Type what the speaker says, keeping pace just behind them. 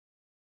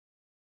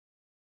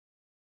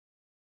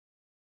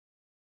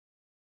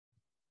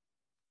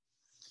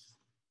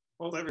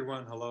Well,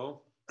 everyone,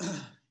 hello.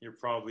 You're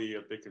probably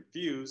a bit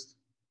confused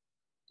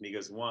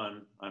because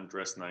one, I'm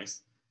dressed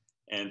nice,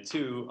 and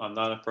two, I'm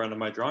not in front of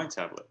my drawing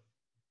tablet.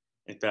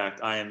 In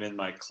fact, I am in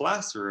my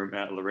classroom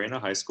at Lorena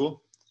High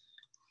School.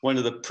 One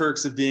of the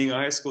perks of being a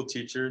high school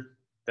teacher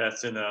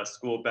that's in a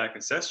school back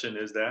in session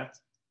is that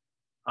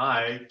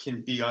I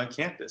can be on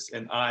campus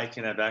and I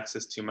can have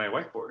access to my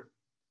whiteboard.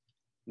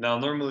 Now,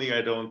 normally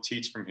I don't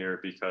teach from here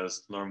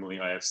because normally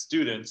I have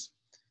students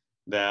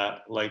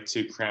that like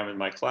to cram in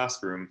my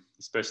classroom,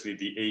 especially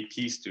the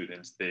AP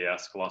students. They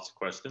ask lots of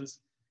questions.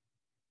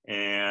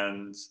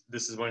 And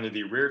this is one of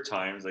the rare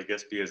times, I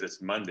guess, because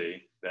it's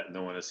Monday, that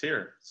no one is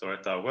here. So I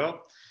thought,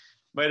 well,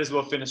 might as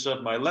well finish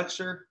up my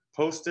lecture,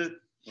 post it,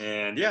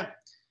 and yeah.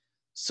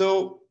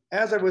 So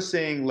as I was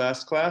saying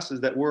last class,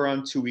 is that we're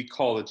on to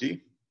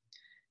ecology.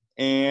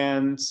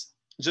 And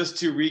just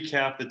to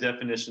recap the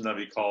definition of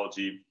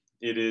ecology,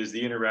 it is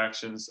the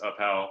interactions of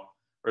how,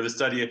 or the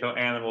study of how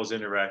animals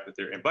interact with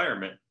their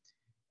environment.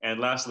 And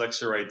last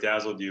lecture, I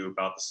dazzled you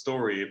about the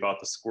story about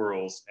the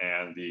squirrels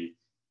and the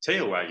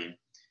tail wagging,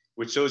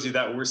 which shows you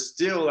that we're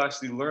still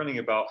actually learning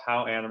about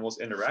how animals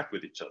interact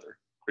with each other.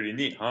 Pretty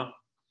neat, huh?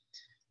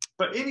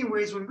 But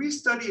anyways, when we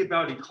study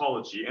about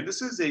ecology, and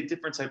this is a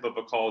different type of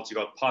ecology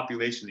called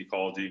population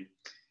ecology,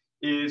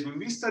 is when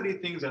we study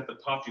things at the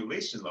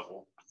population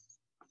level,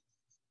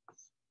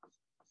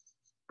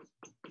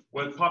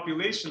 what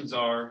populations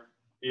are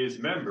is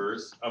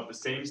members of the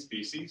same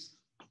species,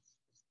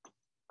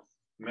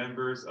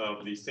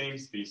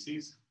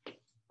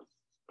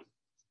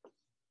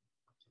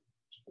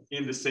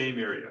 in the same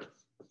area.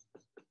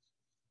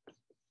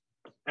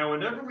 And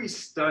whenever we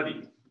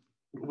study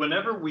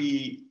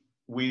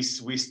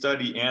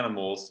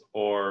animals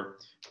or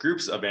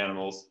groups of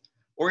animals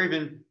or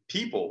even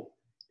people,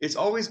 it's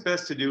always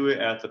best to do it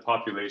at the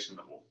population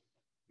level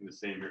in the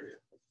same area.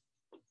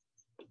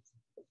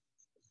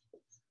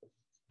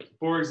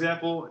 For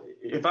example,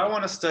 if I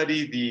want to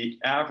study the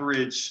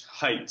average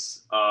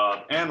heights of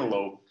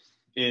antelope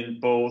in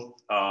both,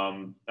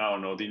 the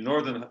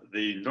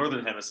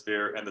northern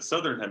hemisphere and the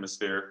southern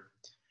hemisphere,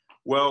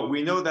 well,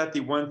 we know that the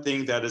one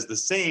thing that is the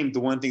same, the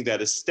one thing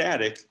that is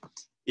static,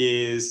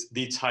 is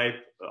the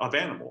type of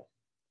animal.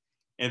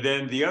 And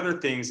then the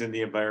other things in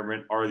the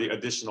environment are the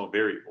additional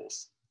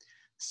variables.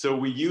 So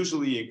we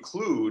usually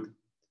include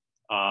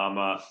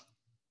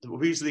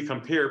we usually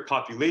compare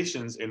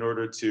populations in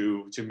order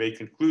to make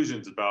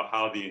conclusions about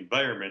how the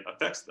environment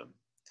affects them.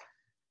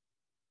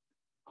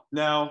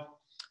 Now,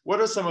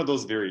 what are some of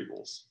those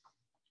variables?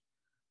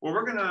 Well,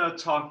 we're gonna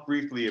talk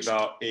briefly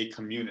about a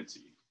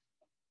community.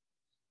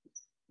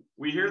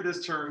 We hear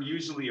this term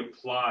usually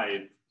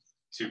applied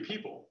to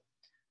people,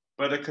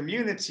 but a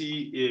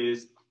community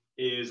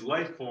is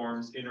life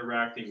forms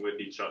interacting with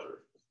each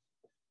other.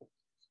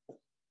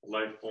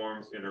 Life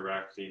forms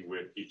interacting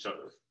with each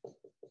other.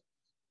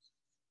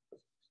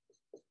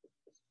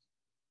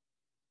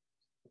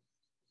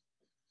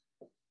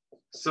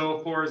 So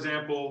for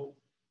example,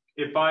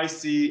 if I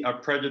see a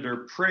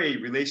predator-prey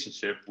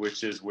relationship,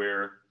 which is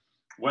where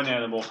one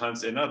animal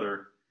hunts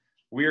another,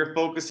 we are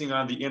focusing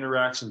on the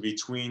interaction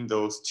between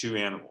those two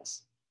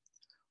animals.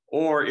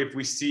 Or if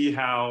we see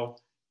how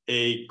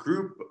a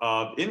group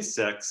of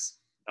insects,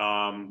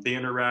 they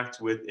interact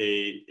with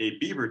a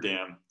beaver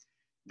dam,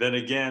 then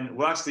again,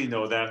 well, actually,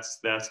 no, that's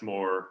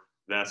more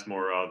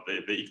of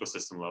the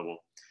ecosystem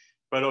level.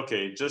 But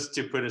okay, just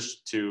to put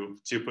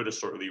it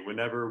shortly,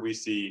 whenever we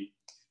see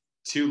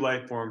two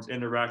life forms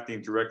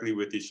interacting directly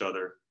with each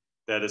other,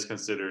 that is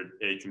considered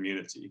a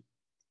community.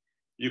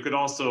 You could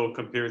also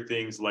compare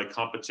things like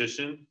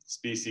competition,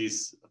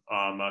 species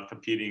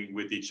competing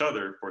with each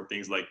other for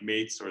things like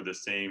mates or the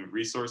same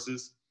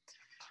resources.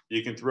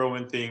 You can throw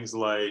in things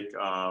like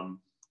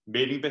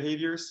mating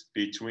behaviors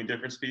between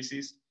different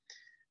species.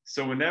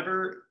 So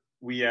whenever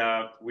we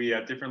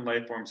have different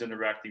life forms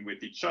interacting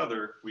with each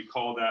other, we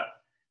call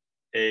that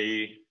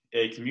a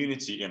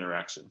community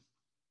interaction.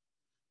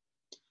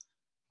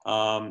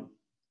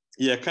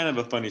 Yeah, kind of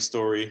a funny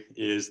story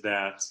is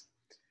that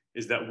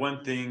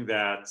one thing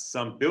that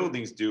some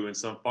buildings do and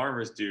some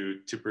farmers do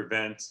to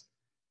prevent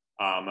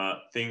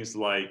things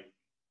like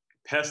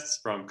pests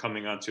from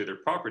coming onto their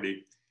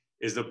property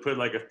is they'll put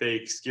like a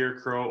fake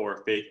scarecrow or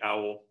a fake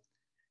owl.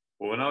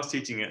 Well, when I was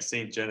teaching at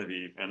St.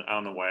 Genevieve, and I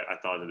don't know why I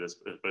thought of this,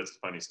 but it's a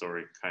funny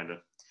story, kind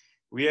of.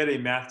 We had a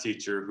math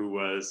teacher who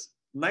was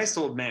a nice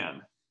old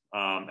man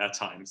at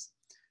times,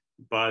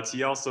 but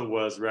he also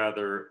was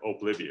rather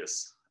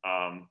oblivious.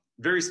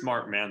 Very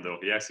smart man, though.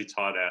 He actually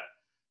taught at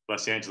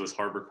Los Angeles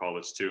Harbor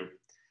College, too.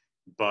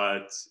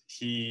 But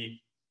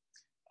he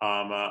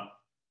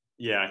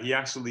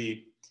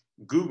actually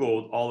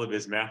Googled all of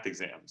his math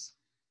exams.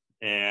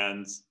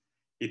 And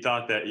he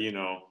thought that,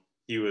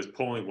 he was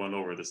pulling one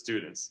over the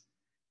students.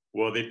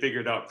 Well, they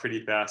figured out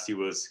pretty fast he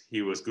was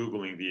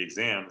Googling the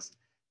exams.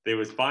 They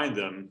would find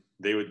them,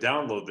 they would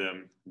download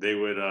them, they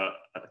would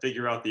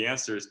figure out the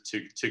answers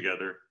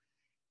together.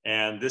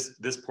 And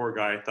this poor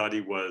guy thought he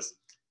was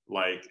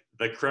like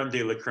the creme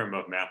de la creme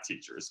of math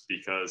teachers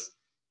because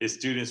his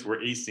students were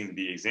acing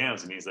the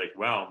exams, and he's like,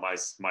 wow,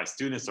 my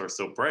students are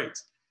so bright.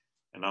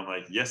 And I'm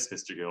like, yes,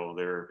 Mr. Gill,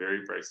 they're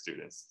very bright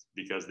students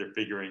because they're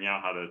figuring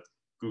out how to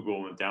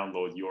Google and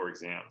download your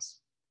exams.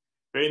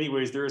 But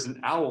anyways, there was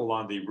an owl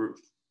on the roof,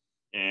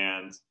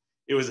 and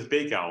it was a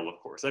fake owl, of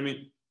course. I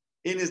mean,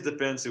 in his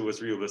defense, it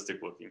was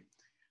realistic looking.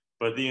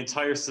 But the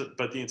entire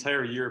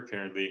year,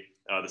 apparently,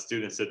 the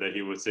student said that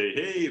he would say,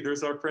 "Hey,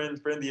 there's our friend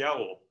the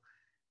owl,"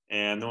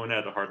 and no one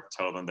had the heart to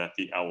tell them that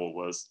the owl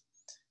was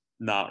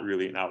not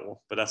really an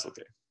owl. But that's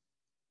okay.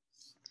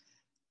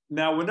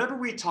 Now, whenever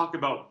we talk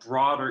about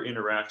broader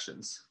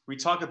interactions, we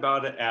talk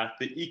about it at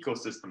the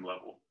ecosystem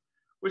level,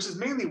 which is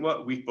mainly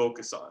what we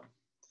focus on.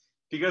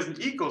 Because an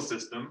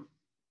ecosystem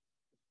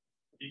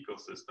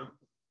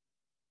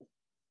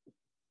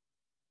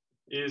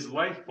is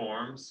life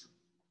forms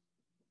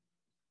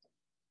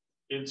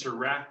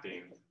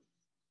interacting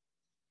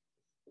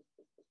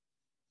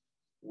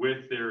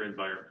with their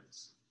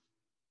environments.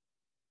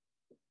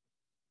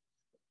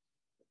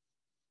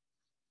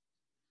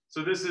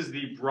 So this is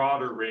the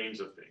broader range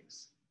of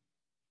things.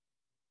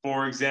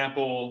 For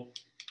example,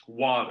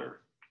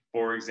 water.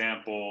 For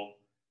example,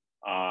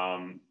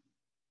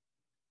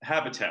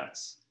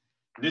 habitats,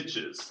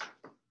 niches,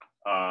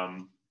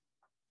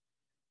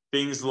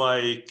 things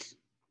like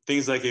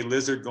a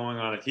lizard going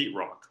on a heat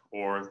rock,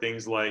 or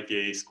things like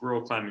a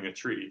squirrel climbing a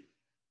tree.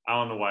 I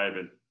don't know why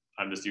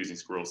I'm just using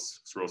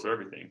squirrels for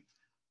everything,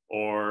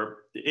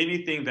 or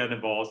anything that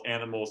involves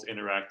animals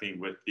interacting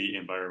with the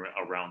environment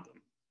around them.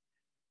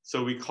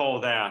 So we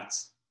call that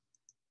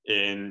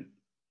an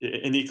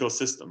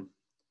ecosystem.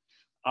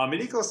 An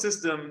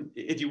ecosystem,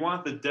 if you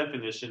want the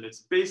definition, it's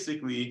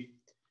basically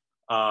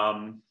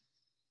animals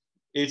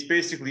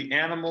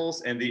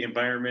and the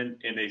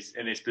environment in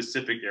a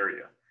specific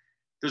area.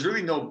 There's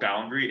really no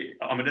boundary.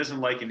 It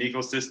isn't like an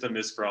ecosystem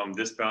is from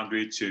this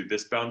boundary to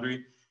this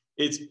boundary.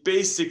 It's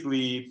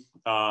basically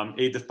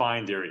a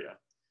defined area.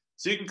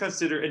 So you can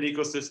consider an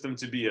ecosystem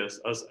to be a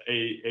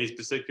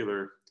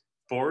particular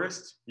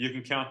forest. You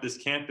can count this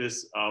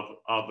campus of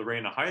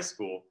Lorena High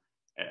School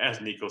as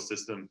an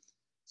ecosystem.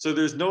 So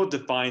there's no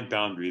defined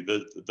boundary.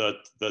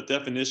 The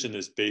definition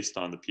is based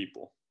on the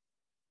people.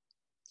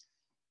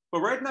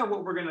 But right now,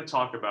 what we're going to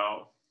talk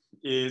about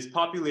is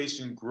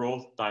population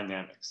growth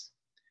dynamics.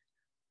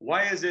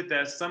 Why is it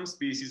that some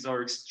species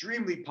are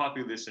extremely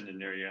populous in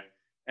an area,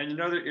 and in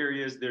other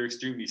areas, they're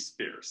extremely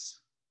sparse?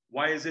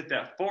 Why is it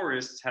that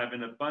forests have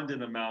an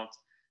abundant amount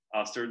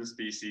of certain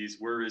species,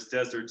 whereas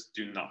deserts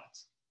do not?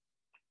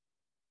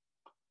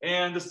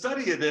 And the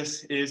study of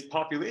this is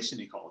population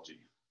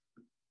ecology.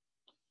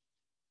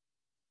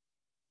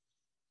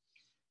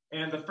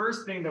 And the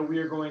first thing that we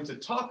are going to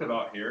talk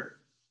about here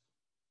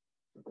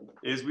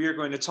is we are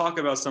going to talk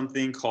about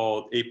something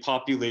called a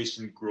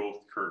population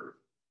growth curve.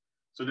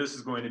 So this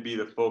is going to be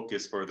the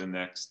focus for the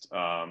next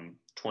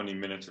 20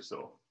 minutes or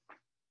so.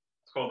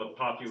 It's called the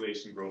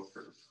population growth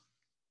curve.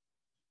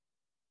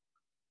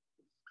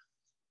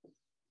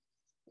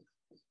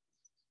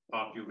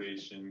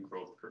 Population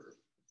growth curve.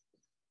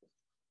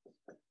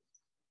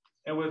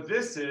 And what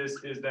this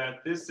is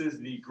that this is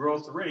the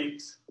growth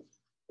rate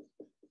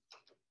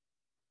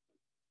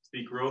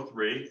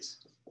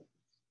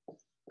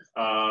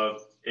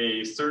of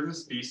a certain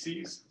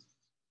species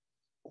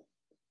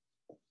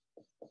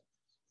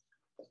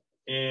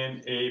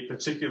in a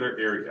particular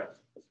area.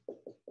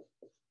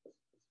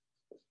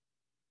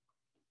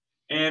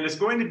 And it's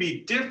going to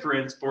be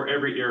different for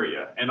every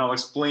area, and I'll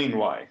explain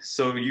why.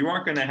 So you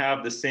aren't going to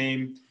have the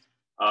same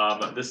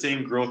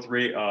growth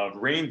rate of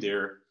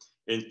reindeer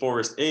in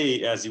forest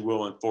A as you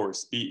will in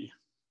forest B.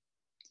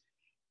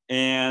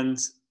 And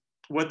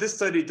what this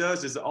study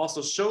does is it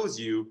also shows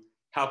you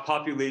how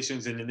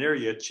populations in an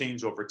area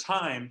change over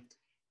time,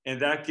 and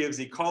that gives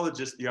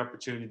ecologists the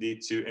opportunity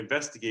to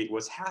investigate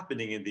what's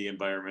happening in the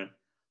environment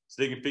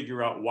so they can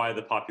figure out why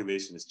the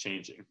population is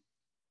changing.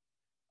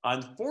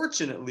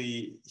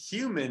 Unfortunately,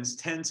 humans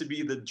tend to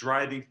be the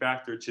driving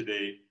factor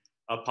today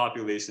of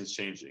populations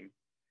changing.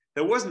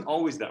 That wasn't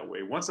always that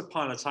way. Once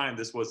upon a time,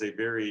 this was a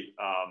very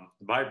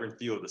vibrant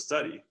field of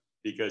study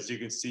because you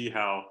can see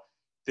how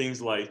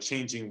things like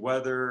changing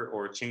weather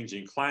or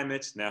changing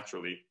climate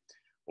naturally,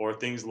 or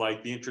things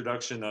like the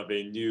introduction of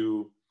a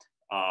new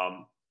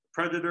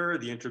predator,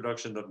 the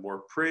introduction of more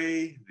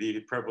prey,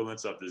 the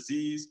prevalence of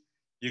disease,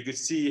 you could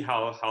see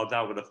how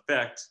that would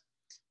affect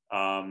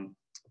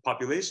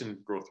population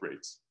growth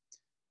rates.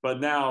 But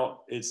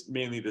now it's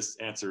mainly this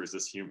answer is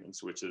this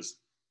humans, which is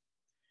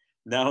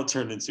now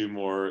turned into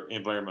more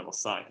environmental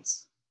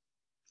science.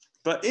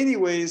 But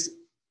anyways,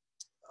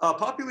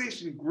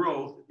 population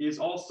growth is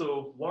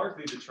also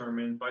largely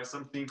determined by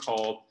something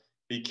called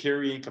the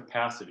carrying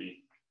capacity.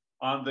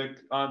 On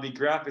the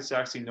graph, it's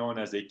actually known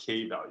as a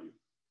K value.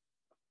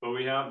 But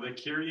we have the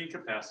carrying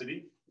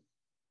capacity.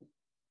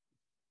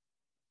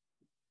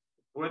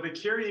 What the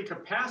carrying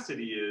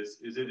capacity is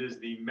it is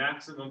the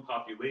maximum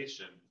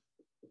population.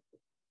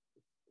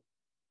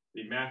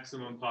 The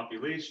maximum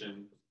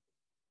population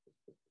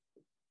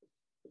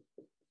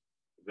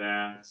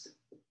that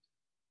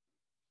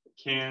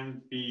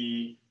can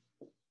be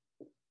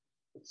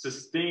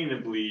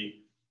sustainably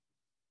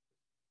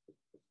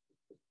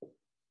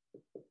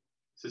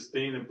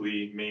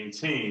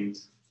maintained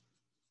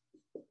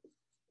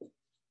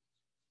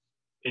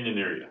in an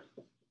area.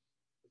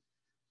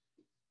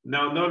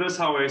 Now notice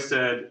how I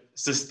said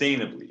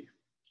sustainably.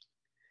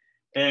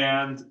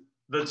 And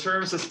the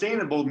term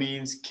sustainable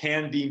means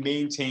can be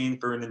maintained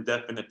for an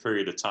indefinite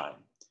period of time.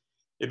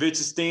 If it's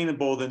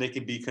sustainable, then it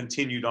can be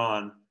continued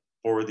on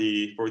for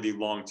the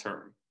long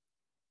term.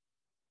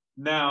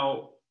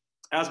 Now,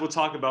 as we'll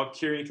talk about,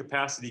 carrying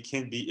capacity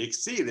can be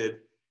exceeded.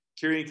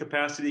 Carrying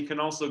capacity can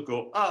also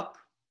go up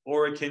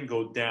or it can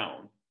go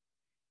down.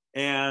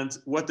 And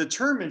what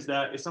determines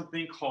that is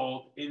something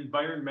called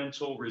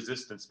environmental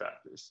resistance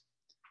factors.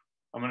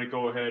 I'm going to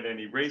go ahead and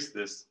erase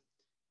this.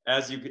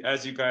 As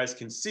you guys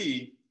can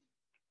see,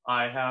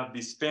 I have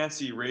these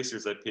fancy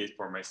erasers I paid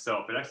for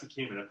myself. It actually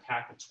came in a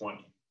pack of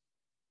 20.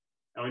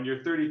 And when you're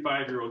a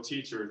 35-year-old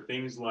teacher,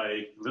 things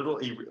like little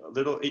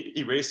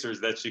erasers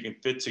that you can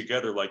fit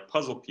together like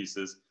puzzle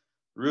pieces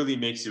really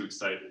makes you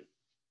excited.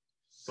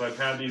 So I've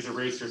had these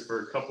erasers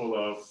for a couple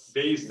of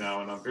days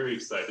now, and I'm very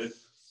excited.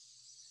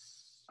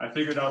 I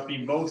figured out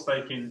the most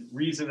I can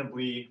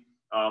reasonably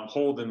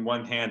hold in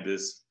one hand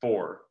is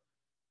 4.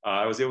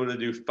 I was able to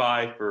do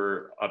 5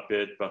 for a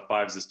bit, but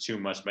 5 is just too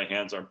much. My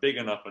hands aren't big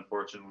enough,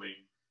 unfortunately.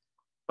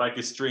 If I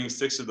could string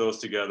 6 of those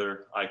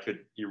together, I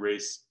could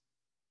erase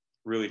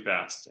really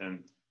fast.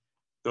 And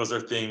those are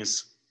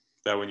things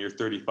that when you're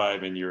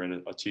 35 and you're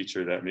a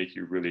teacher that make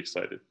you really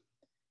excited.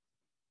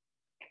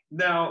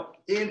 Now,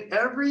 in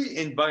every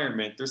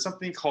environment, there's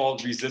something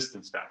called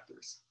resistance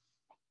factors.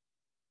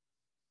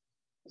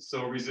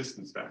 So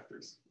resistance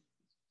factors.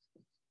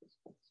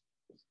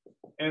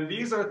 And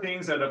these are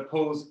things that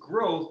oppose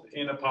growth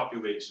in a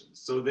population.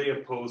 So they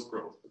oppose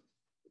growth.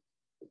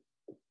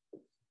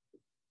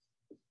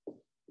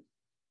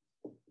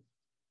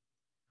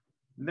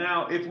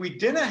 Now, if we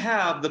didn't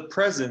have the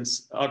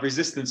presence of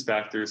resistance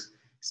factors,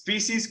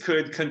 species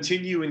could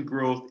continue in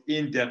growth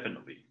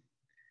indefinitely.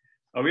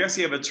 We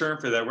actually have a term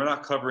for that. We're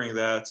not covering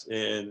that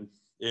in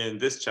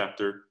this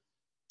chapter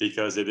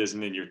because it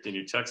isn't in your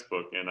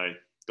textbook, and I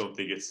don't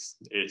think it's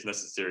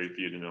necessary for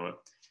you to know it.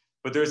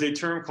 But there's a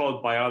term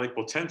called biotic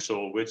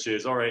potential, which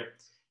is, all right,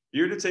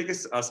 you're to take a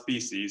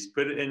species,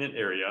 put it in an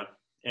area,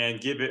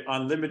 and give it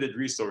unlimited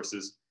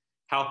resources.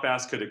 How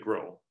fast could it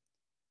grow?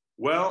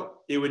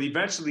 Well, it would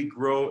eventually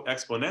grow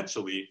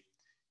exponentially,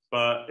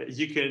 but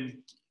you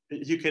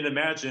can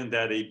imagine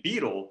that a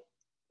beetle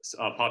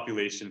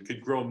population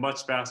could grow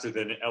much faster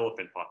than an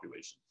elephant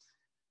population,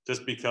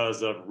 just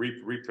because of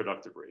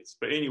reproductive rates.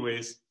 But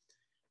anyways,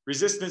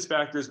 resistance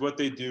factors, what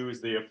they do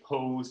is they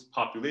oppose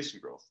population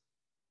growth.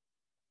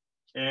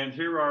 And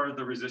here are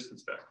the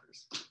resistance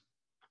factors.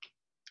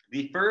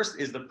 The first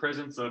is the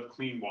presence of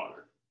clean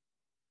water,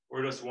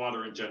 or just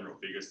water in general,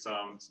 because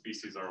some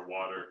species live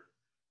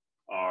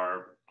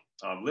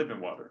in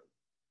water.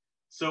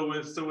 So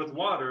with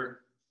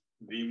water,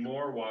 the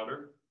more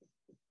water.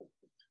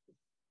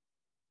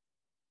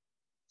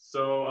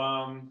 So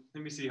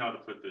let me see how to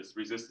put this,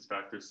 resistance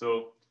factors.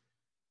 So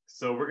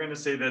we're going to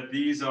say that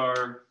these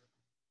are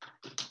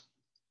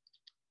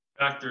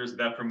factors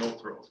that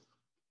promote growth.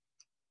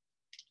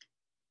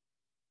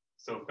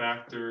 So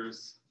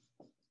factors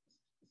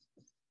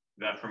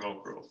that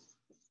promote growth.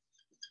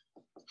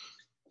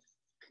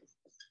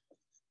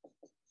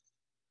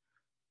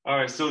 All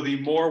right, so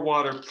the more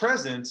water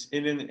present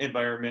in an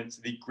environment,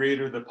 the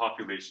greater the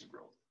population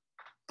growth.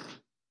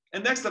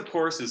 And next, of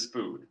course, is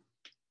food.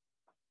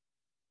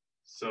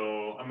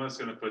 So I'm just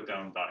going to put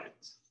down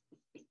diets.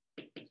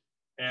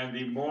 And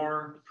the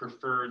more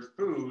preferred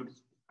food,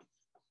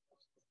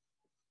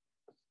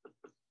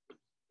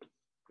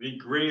 the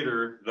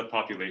greater the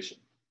population.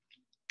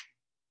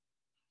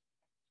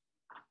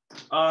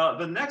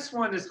 The next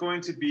one is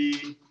going to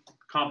be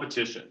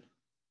competition.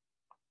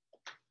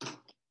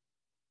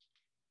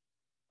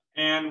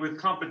 And with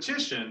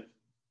competition,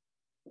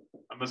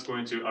 I'm just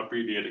going to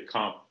abbreviate it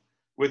comp.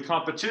 With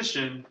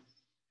competition,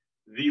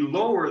 the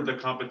lower the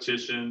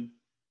competition,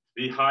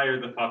 the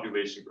higher the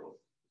population growth.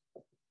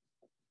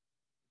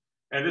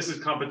 And this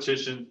is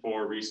competition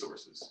for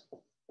resources.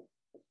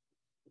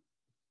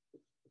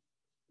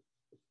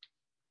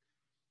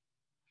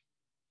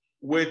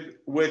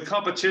 With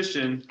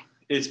competition,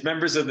 it's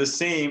members of the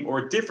same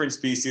or different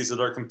species that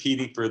are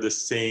competing for the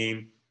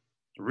same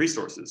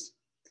resources.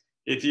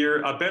 If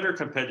you're a better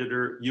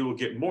competitor, you will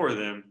get more of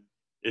them.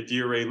 If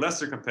you're a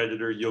lesser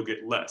competitor, you'll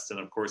get less. And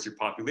of course, your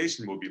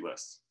population will be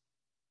less.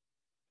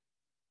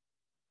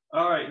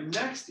 All right,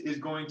 next is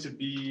going to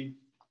be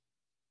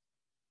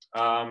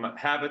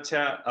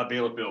habitat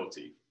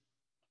availability.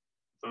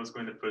 So I'm just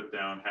going to put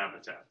down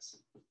habitats.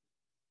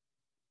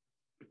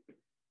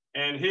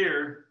 And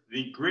here,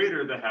 the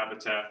greater the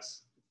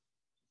habitats,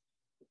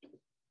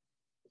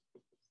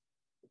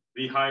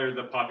 the higher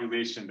the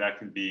population that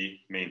can be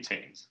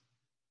maintained.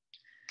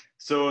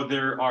 So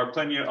there are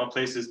plenty of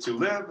places to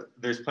live.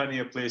 There's plenty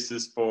of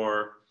places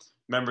for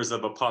members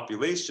of a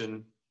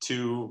population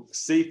to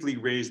safely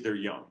raise their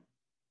young.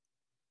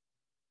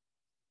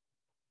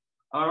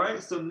 All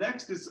right, so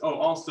next is, oh,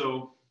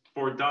 also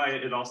for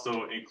diet, it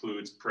also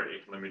includes prey.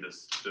 Let me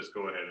just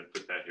go ahead and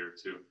put that here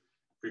too.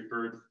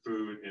 Preferred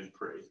food and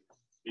prey,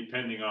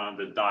 depending on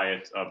the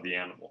diet of the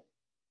animal.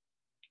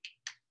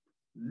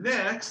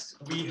 Next,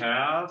 we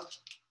have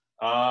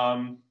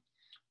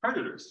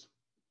predators.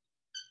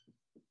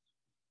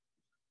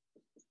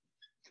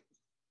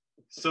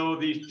 So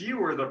the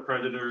fewer the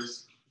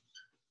predators,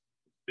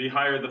 the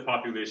higher the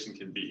population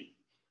can be,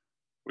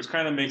 which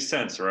kind of makes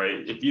sense,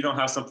 right? If you don't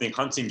have something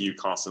hunting you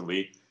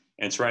constantly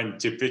and trying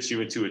to fit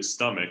you into its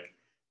stomach,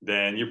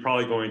 then you're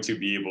probably going to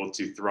be able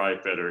to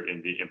thrive better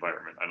in the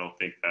environment. I don't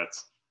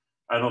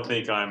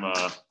think I'm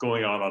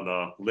going out on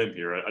a limb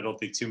here. I don't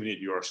think too many of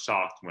you are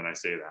shocked when I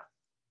say that.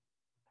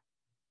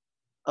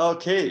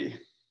 Okay.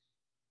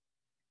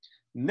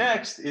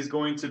 Next is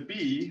going to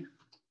be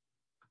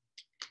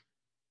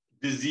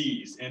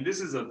disease. And this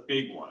is a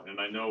big one. And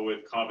I know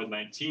with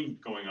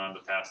COVID-19 going on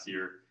the past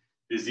year,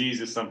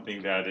 disease is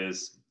something that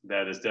is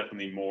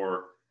definitely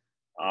more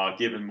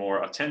given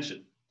more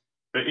attention.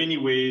 But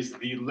anyways,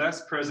 the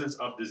less presence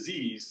of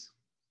disease,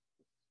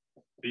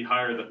 the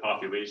higher the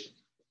population.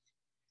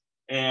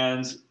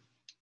 And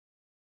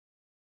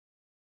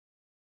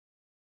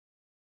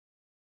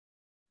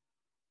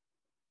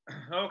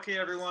okay,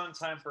 everyone,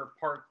 time for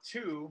part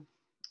 2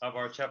 of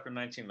our chapter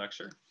 19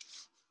 lecture.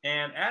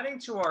 And adding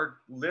to our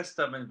list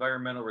of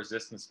environmental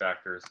resistance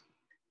factors,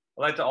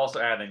 I'd like to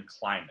also add in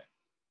climate.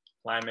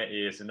 Climate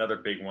is another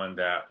big one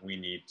that we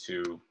need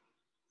to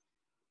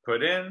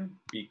put in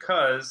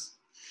because,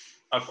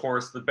 of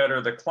course, the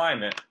better the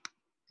climate,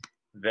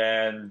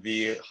 then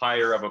the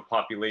higher of a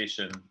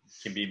population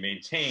can be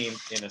maintained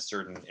in a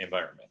certain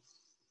environment.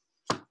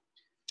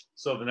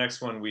 So the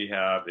next one we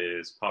have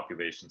is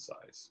population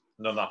size.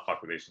 No, not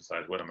population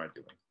size. What am I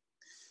doing?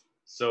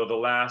 So the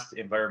last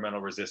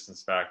environmental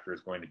resistance factor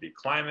is going to be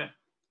climate.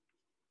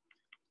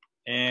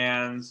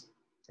 And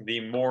the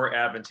more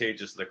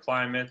advantageous the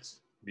climate,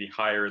 the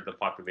higher the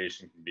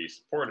population can be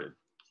supported.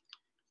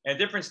 And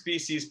different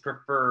species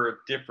prefer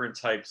different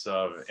types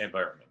of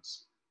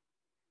environments.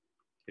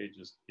 Okay,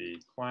 just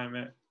the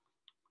climate,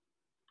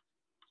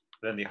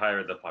 then the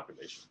higher the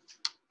population.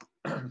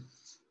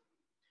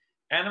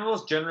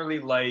 Animals generally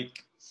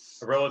like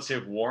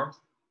relative warmth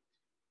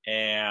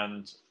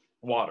and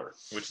water,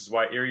 which is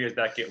why areas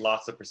that get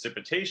lots of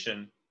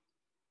precipitation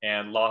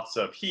and lots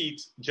of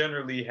heat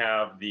generally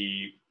have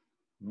the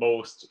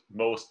most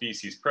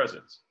species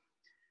present.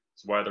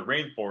 That's why the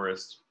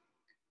rainforest,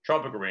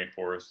 tropical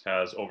rainforest,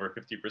 has over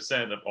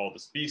 50% of all the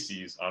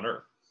species on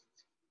Earth.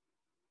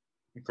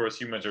 Of course,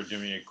 humans are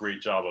doing a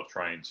great job of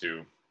trying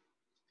to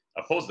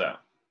oppose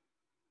that.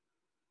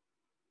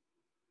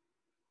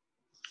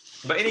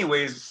 But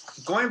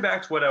anyways, going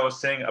back to what I was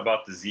saying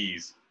about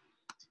disease,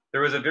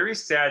 there was a very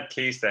sad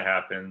case that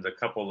happened a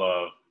couple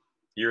of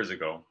years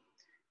ago.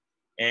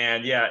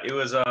 And yeah, it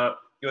was a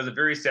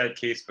very sad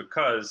case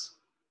because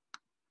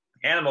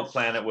Animal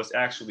Planet was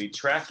actually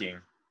tracking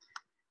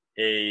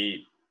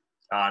a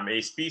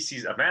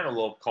species of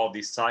antelope called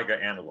the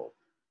saiga antelope.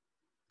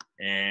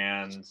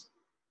 And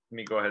let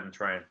me go ahead and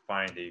try and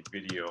find a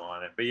video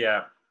on it. But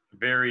yeah,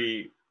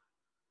 very,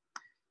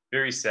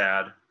 very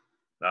sad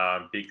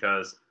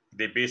because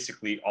they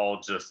basically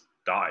all just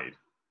died.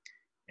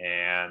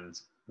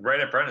 And right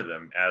in front of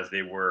them as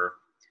they were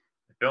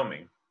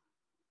filming.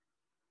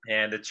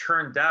 And it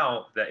turned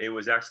out that it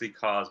was actually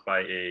caused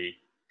by a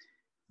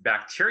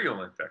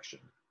bacterial infection.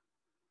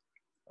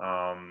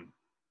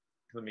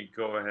 Let me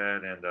go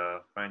ahead and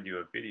find you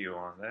a video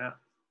on that.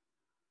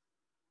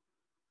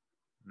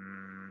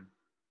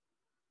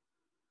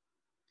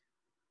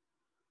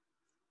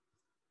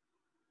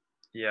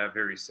 Yeah,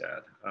 very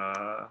sad.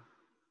 All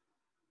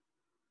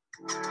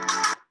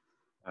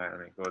right, let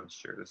me go ahead and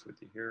share this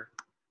with you here.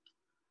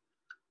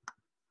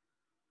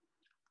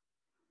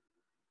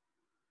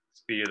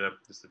 Speed it up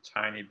just a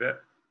tiny bit.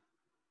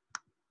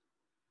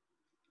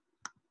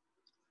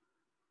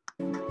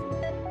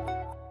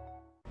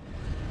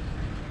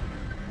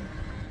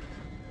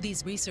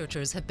 These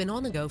researchers have been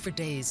on the go for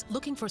days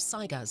looking for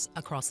saigas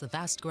across the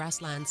vast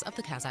grasslands of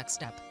the Kazakh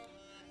steppe.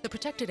 The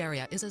protected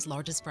area is as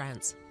large as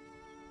France.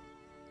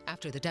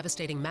 After the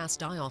devastating mass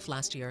die-off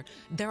last year,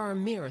 there are a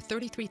mere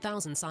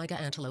 33,000 saiga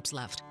antelopes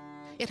left.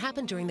 It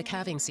happened during the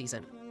calving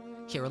season.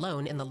 Here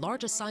alone, in the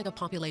largest saiga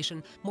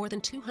population, more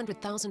than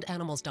 200,000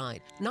 animals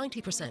died,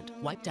 90%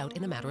 wiped out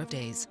in a matter of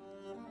days.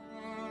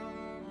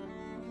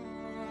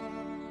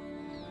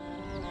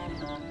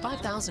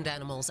 5,000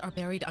 animals are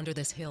buried under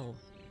this hill.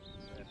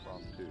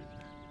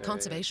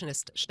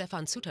 Conservationist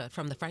Stefan Suter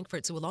from the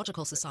Frankfurt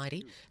Zoological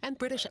Society and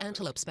British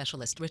antelope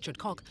specialist Richard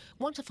Koch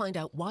want to find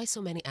out why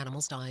so many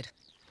animals died.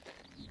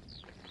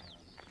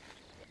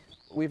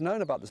 We've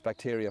known about this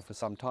bacteria for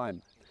some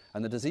time,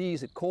 and the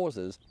disease it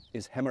causes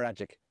is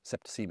hemorrhagic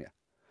septicemia.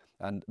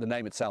 And the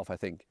name itself, I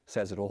think,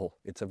 says it all.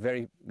 It's a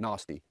very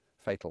nasty,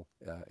 fatal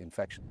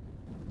infection.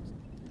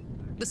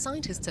 The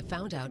scientists have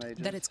found out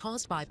that it's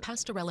caused by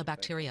Pastorella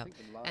bacteria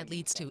and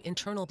leads to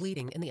internal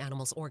bleeding in the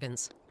animal's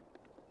organs.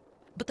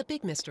 But the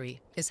big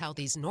mystery is how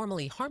these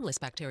normally harmless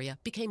bacteria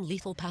became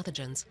lethal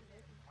pathogens.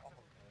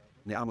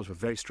 The animals were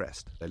very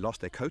stressed. They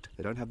lost their coat,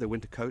 they don't have their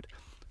winter coat.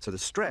 So the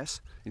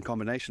stress, in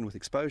combination with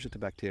exposure to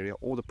bacteria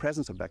or the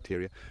presence of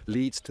bacteria,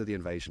 leads to the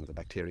invasion of the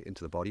bacteria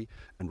into the body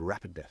and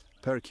rapid death.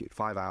 Per acute,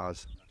 5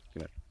 hours,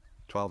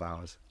 12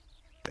 hours,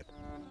 dead.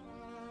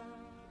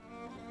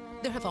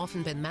 There have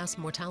often been mass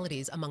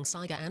mortalities among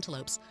saiga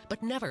antelopes,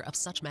 but never of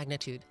such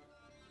magnitude.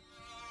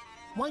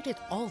 Why did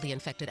all the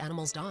infected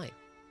animals die?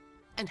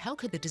 And how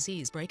could the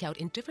disease break out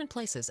in different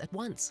places at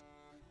once?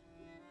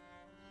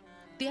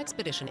 The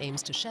expedition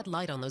aims to shed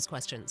light on those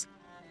questions.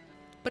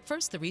 But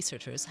first, the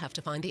researchers have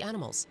to find the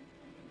animals.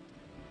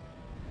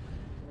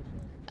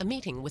 A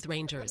meeting with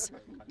rangers.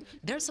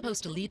 They're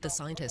supposed to lead the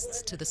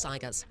scientists to the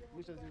saigas.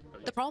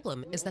 The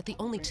problem is that the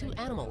only 2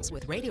 animals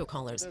with radio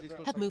collars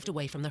have moved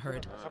away from the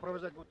herd.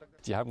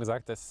 Die haben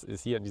gesagt, dass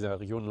es hier in dieser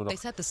Region nur noch They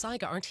said the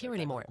saiga aren't here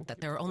anymore, that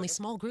there are only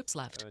small groups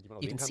left.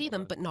 You can see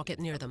them, but not get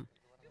near them.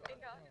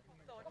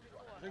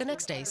 The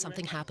next day,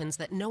 something happens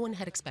that no one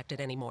had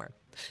expected anymore.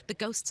 The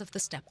ghosts of the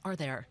steppe are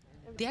there.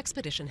 The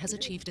expedition has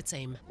achieved its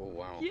aim. Oh,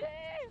 wow.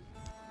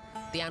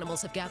 The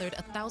animals have gathered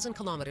 1,000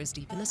 kilometers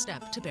deep in the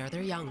steppe to bear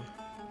their young.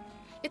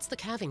 It's the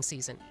calving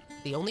season,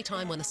 the only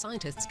time when the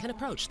scientists can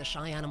approach the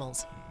shy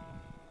animals.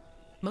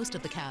 Most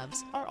of the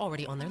calves are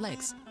already on their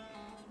legs.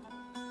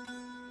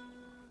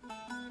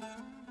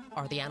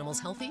 Are the animals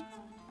healthy?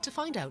 To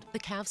find out, the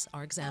calves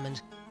are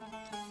examined.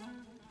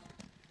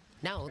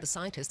 Now the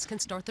scientists can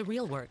start the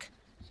real work.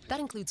 That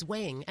includes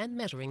weighing and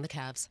measuring the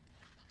calves.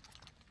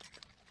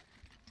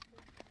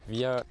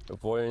 Wir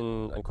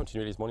wollen ein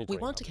kontinuierliches We Monitoring.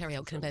 want to carry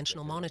out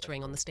conventional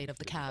monitoring on the state of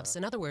the calves.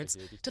 In other words,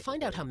 to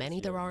find out how many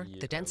there are,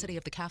 the density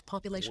of the calf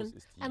population,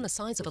 and the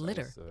size of a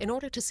litter, in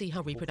order to see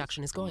how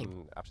reproduction is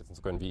going. Abschätzen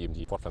zu können, wie eben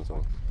die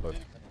Fortpflanzung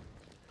läuft.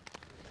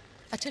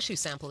 A tissue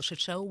sample should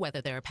show whether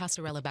there are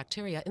Passerella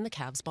bacteria in the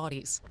calves'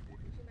 bodies.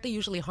 The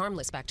usually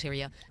harmless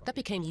bacteria that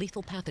became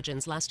lethal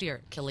pathogens last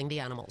year, killing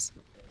the animals.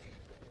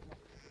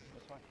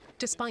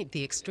 Despite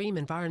the extreme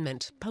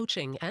environment,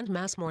 poaching, and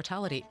mass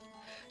mortality,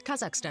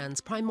 Kazakhstan's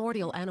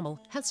primordial animal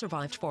has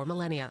survived for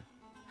millennia.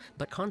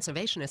 But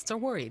conservationists are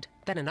worried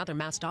that another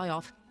mass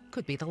die-off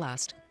could be the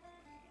last.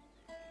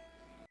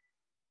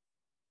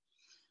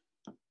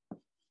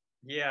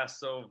 Yeah,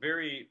 so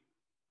very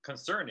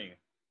concerning.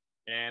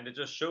 And it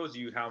just shows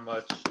you how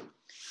much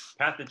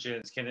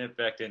pathogens can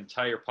infect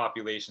entire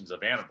populations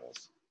of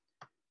animals.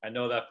 I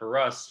know that for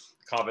us,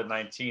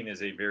 COVID-19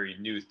 is a very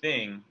new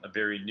thing, a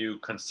very new,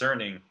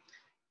 concerning,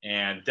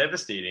 and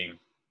devastating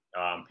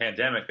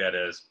pandemic that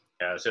has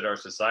hit our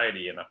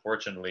society and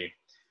unfortunately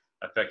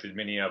affected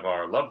many of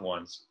our loved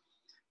ones.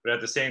 But at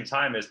the same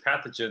time, as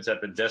pathogens have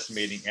been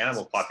decimating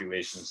animal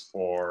populations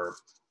for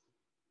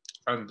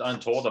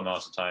untold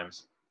amounts of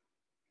times.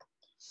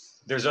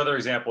 There's other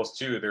examples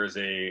too. There's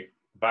a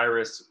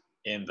virus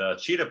in the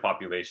cheetah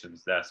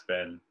populations that's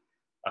been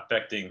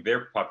affecting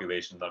their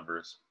population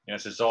numbers. And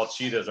since all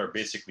cheetahs are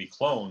basically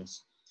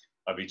clones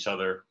of each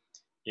other,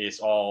 it's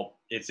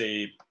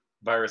a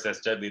virus that's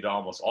deadly to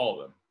almost all of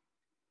them.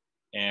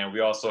 And we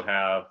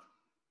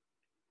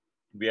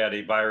had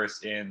a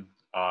virus in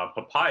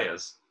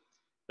papayas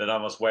that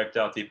almost wiped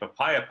out the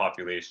papaya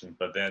population,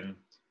 but then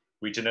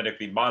we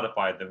genetically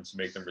modified them to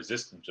make them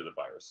resistant to the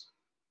virus.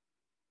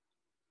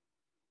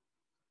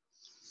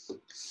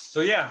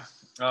 So yeah,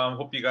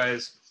 hope you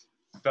guys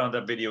found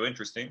that video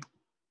interesting.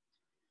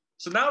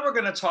 So now we're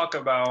going to talk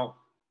about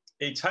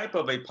a type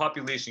of a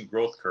population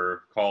growth curve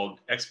called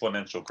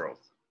exponential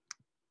growth.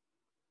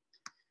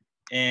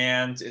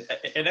 And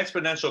an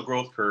exponential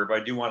growth curve, I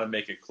do want to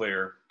make it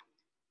clear,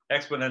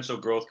 exponential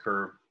growth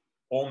curve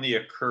only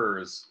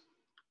occurs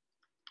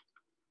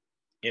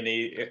in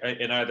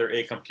either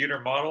a computer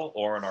model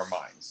or in our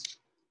minds.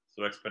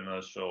 So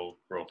exponential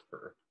growth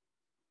curve.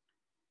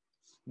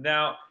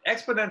 Now,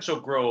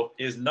 exponential growth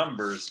is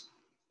numbers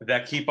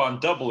that keep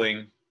on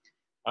doubling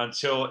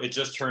until it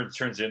just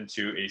turns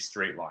into a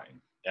straight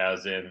line,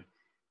 as in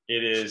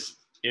it is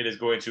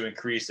going to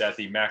increase at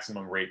the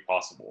maximum rate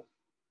possible.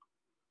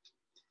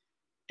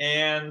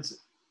 And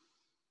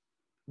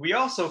we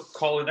also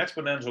call an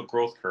exponential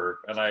growth curve,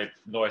 and I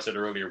know I said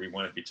earlier we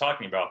wouldn't be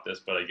talking about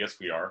this, but I guess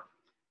we are.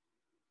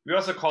 We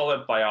also call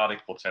it biotic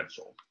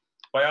potential.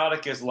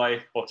 Biotic is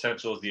life,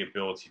 potential is the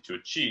ability to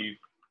achieve.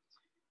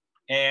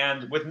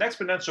 And with an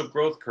exponential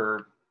growth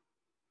curve,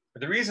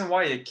 the reason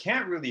why it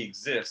can't really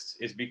exist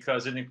is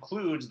because it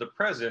includes the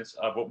presence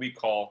of what we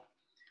call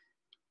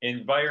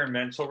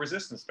environmental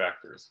resistance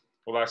factors.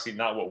 Well, actually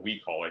not what we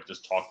call it,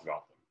 just talked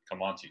about them.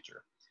 Come on,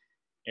 teacher.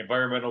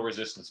 Environmental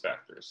resistance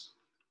factors.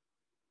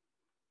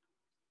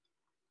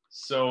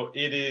 So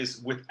it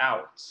is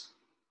without.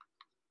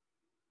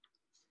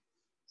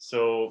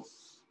 So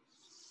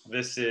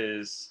this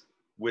is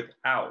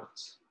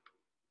without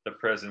the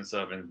presence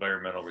of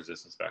environmental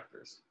resistance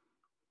factors.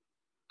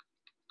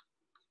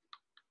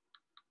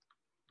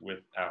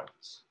 Without.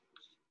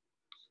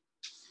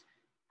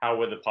 How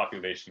would the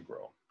population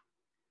grow?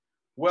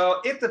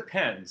 Well, it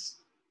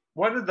depends.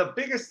 One of the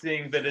biggest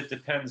things that it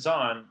depends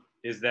on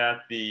is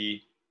that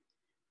the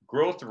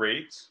growth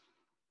rate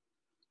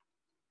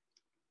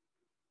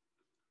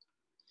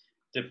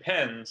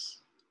depends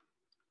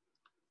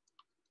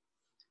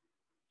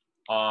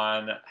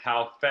on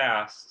how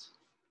fast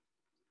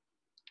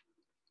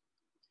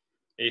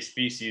a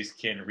species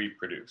can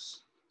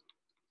reproduce.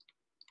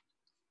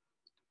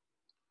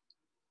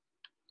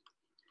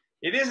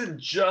 It isn't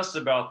just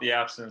about the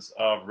absence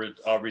of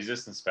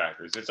resistance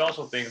factors. It's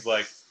also things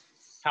like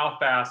how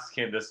fast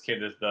can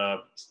the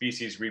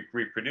species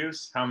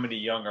reproduce, how many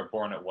young are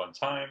born at one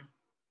time.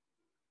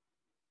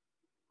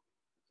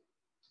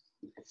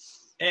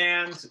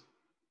 And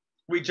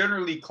we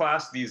generally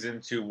class these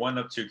into one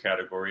of two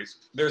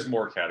categories. There's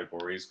more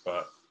categories,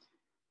 but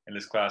in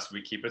this class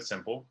we keep it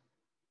simple.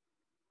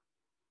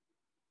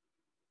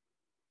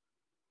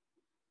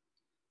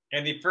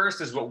 And the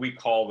first is what we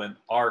call an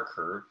R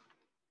curve.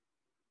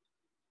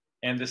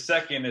 And the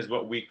second is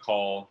what we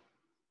call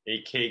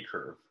a K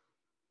curve.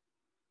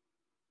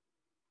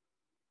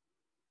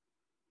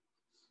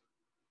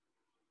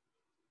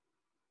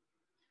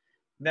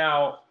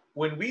 Now,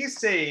 when we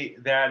say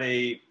that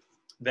a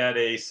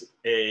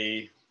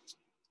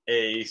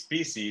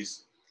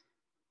species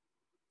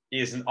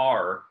is an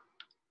R,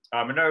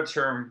 another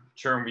term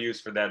we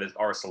use for that is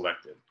R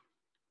selected.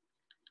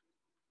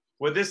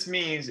 What this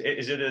means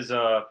is it is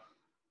a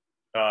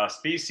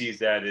species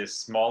that is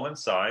small in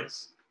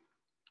size,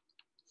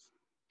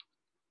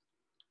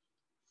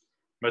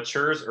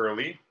 matures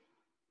early,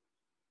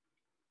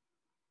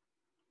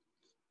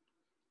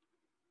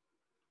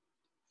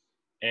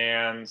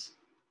 and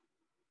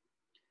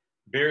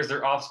bears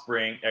their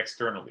offspring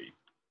externally.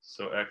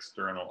 So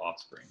external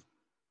offspring.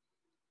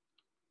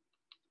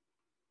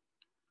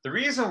 The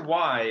reason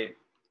why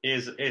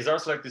is our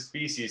selected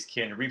species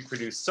can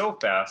reproduce so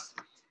fast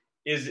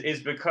is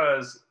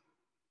because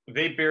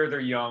they bear their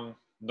young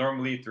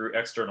normally through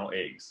external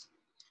eggs.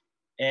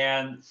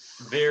 And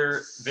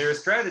their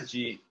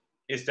strategy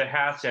is to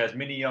hatch as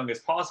many young as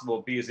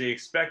possible because they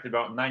expect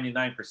about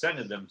 99%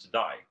 of them to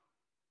die.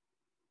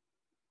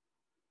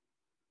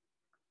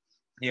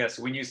 Yes,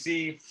 when you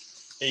see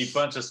a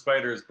bunch of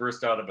spiders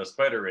burst out of a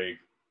spider egg,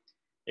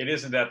 it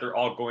isn't that they're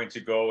all going to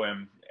go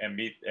and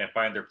meet and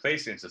find their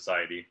place in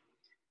society.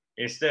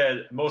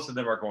 Instead, most of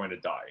them are going to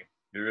die.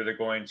 They're either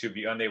going to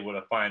be unable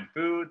to find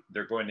food,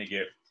 they're going to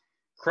get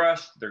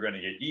crushed, they're going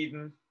to get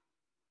eaten.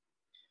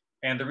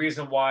 And the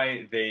reason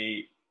why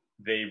they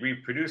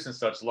reproduce in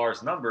such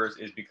large numbers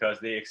is because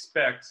they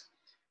expect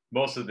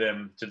most of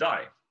them to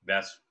die.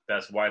 That's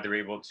why they're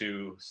able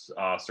to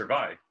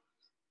survive.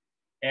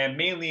 And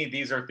mainly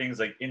these are things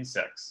like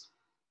insects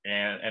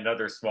and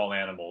other small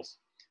animals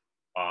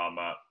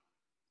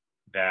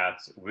that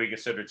we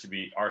consider to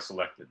be R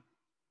selected.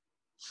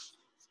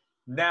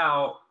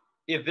 Now,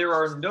 if there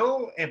are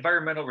no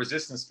environmental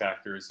resistance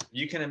factors,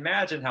 you can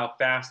imagine how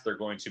fast they're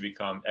going to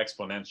become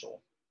exponential.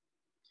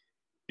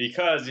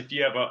 Because if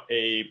you have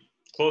a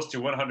close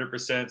to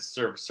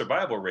 100%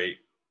 survival rate,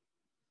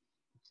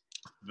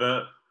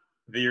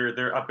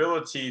 their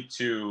ability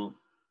to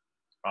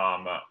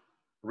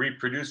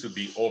reproduce would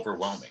be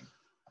overwhelming.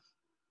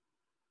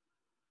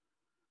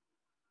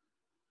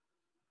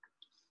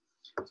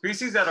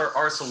 Species that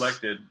are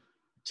selected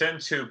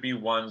tend to be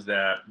ones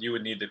that you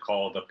would need to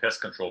call the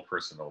pest control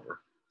person over.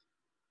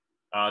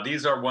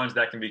 These are ones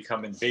that can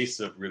become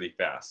invasive really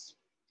fast.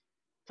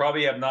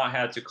 Probably have not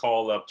had to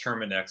call up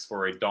Terminex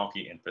for a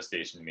donkey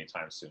infestation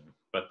anytime soon,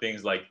 but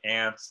things like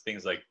ants,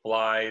 things like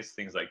flies,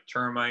 things like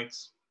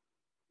termites,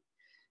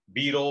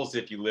 beetles,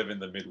 if you live in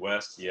the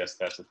Midwest, yes,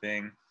 that's a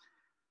thing.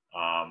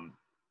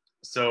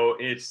 So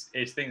it's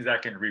things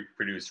that can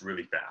reproduce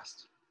really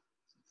fast.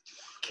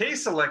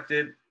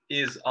 K-selected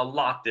is a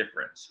lot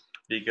different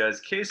because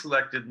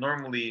K-selected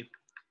normally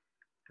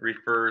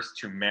refers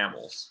to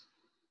mammals.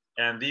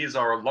 And these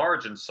are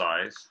large in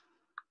size,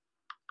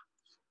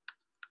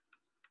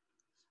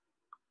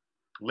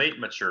 late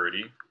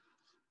maturity,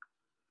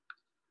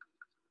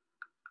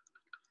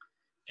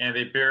 and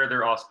they bear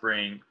their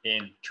offspring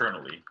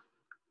internally.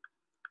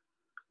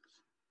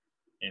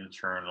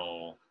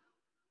 Internal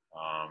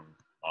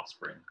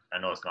offspring. I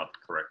know it's not the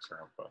correct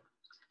term, but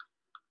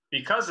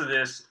because of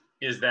this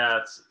is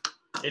that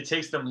it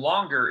takes them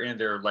longer in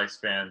their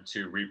lifespan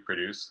to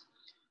reproduce.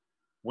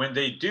 When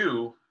they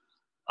do,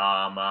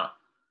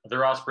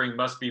 their offspring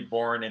must be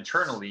born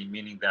internally,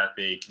 meaning that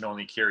they can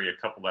only carry a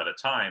couple at a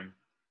time.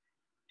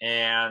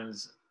 And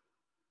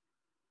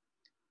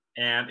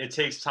it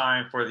takes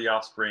time for the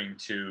offspring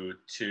to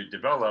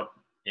develop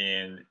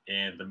in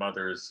the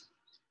mother's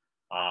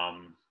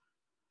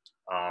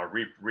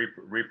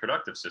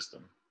reproductive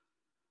system.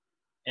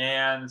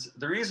 And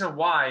the reason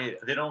why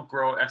they don't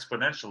grow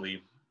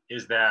exponentially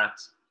is that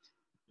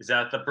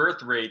the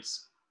birth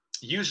rates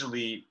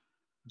usually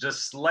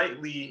just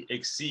slightly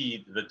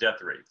exceed the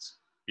death rates.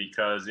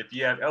 Because if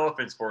you have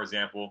elephants, for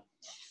example,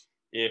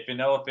 if an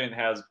elephant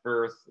has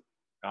birth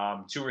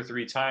 2 or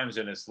 3 times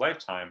in its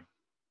lifetime,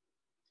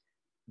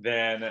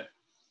 then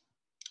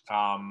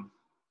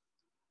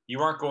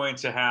you aren't going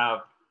to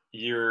have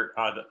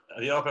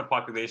the elephant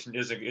population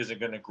isn't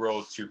going to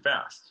grow too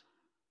fast.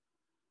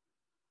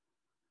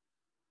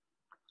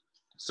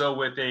 So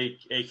with a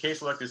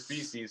K-selected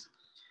species,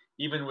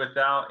 even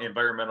without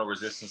environmental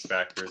resistance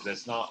factors,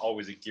 that's not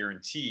always a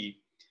guarantee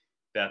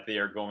that they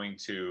are going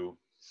to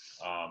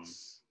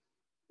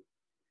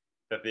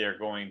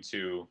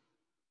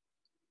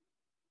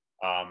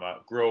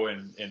grow at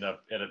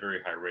a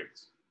very high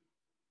rate.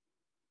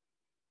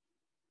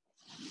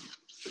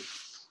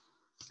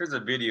 Here's a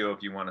video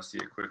if you want to see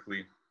it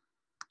quickly.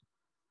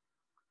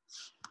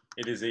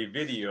 It is a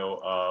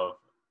video of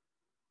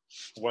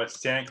what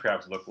sand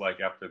crabs look like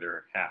after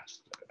they're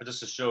hatched.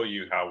 Just to show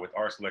you how with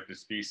our selected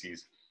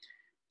species,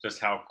 just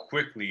how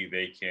quickly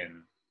they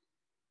can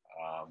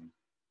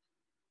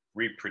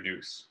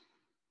reproduce,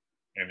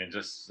 and in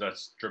just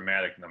such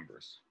dramatic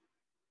numbers.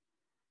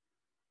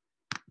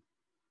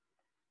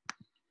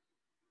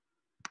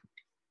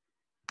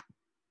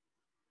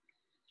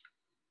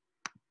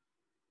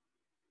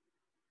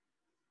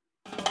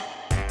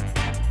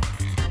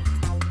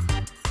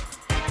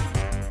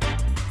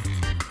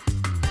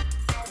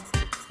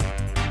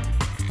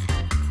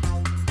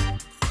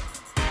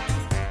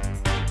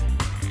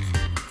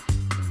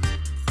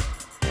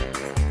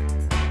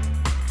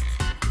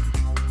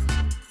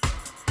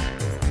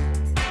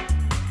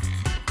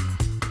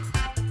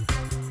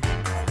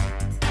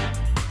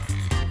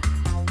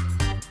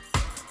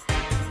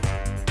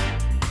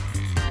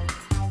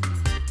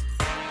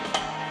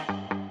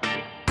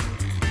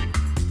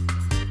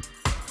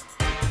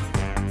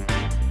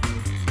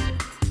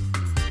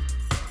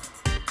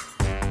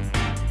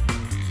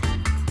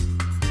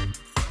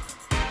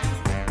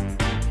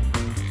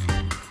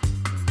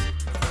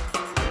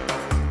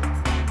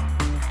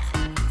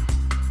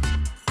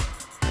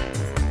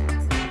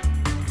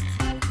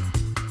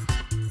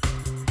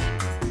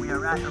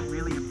 At a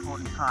really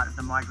important part of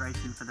the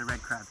migration for the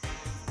red crab.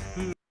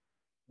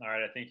 All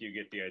right, I think you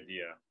get the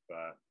idea,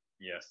 but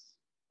yes,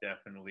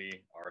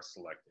 definitely are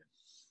selected.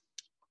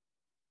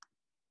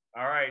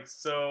 All right,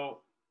 so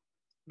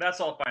that's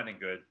all fine and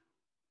good.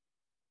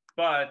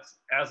 But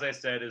as I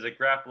said, is a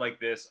graph like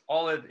this,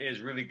 all it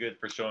is really good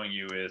for showing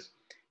you is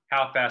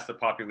how fast the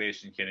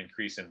population can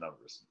increase in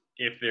numbers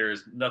if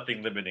there's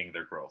nothing limiting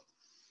their growth.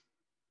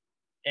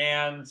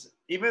 And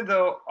even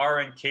though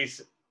R and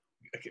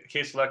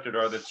K-selected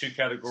are the two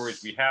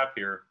categories we have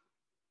here,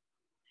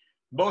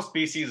 most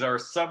species are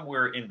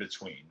somewhere in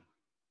between.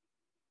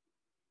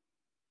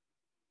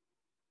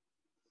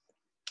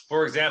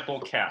 For example,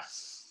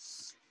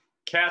 cats.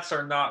 Cats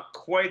are not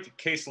quite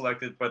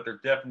K-selected, but they're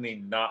definitely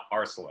not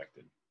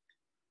R-selected.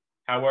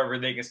 However,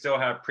 they can still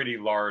have pretty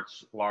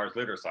large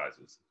litter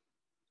sizes.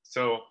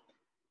 So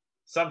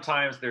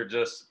sometimes they're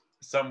just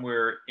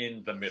somewhere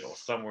in the middle,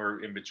 somewhere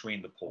in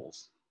between the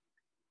poles.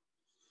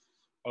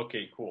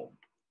 Okay, cool.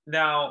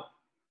 Now,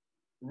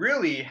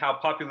 really how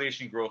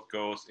population growth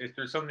goes is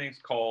there's something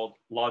called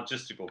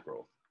logistical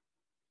growth.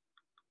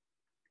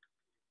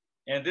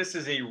 And this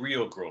is a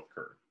real growth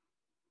curve.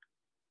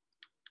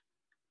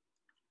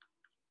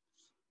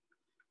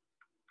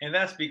 And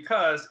that's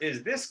because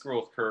this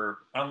growth curve,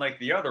 unlike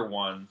the other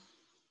one,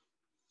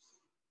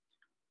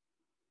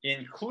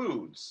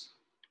 includes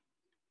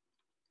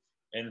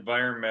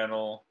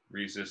environmental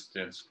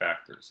resistance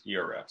factors,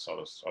 ERFs,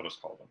 I'll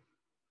just call them.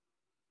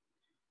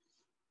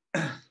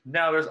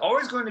 Now, there's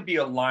always going to be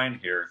a line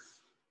here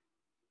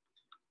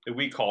that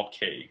we call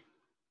K.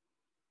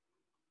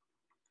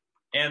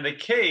 And the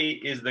K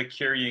is the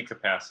carrying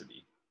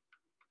capacity.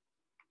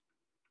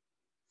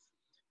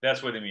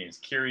 That's what it means,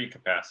 carrying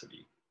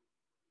capacity.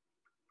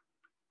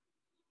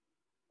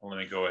 Let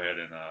me go ahead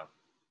and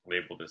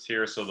label this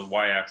here. So the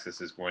y-axis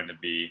is going to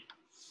be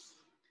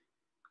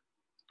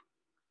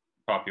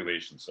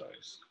population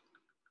size.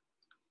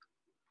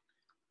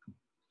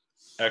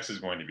 X is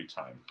going to be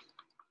time.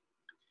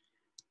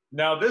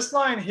 Now this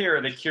line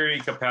here, the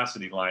carrying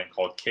capacity line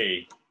called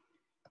K,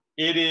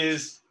 it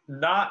is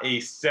not a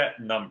set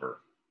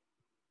number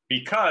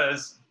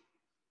because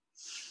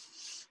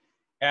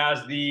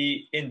as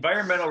the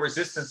environmental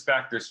resistance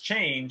factors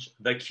change,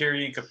 the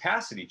carrying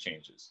capacity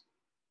changes.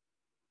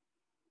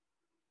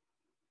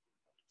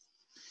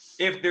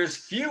 If there's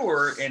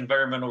fewer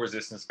environmental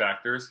resistance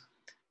factors,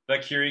 the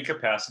carrying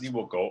capacity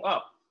will go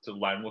up, so the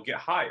line will get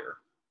higher.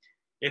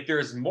 If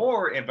there's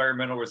more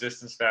environmental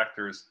resistance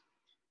factors,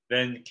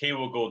 then K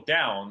will go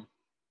down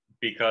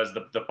because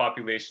the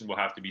population will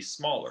have to be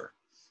smaller.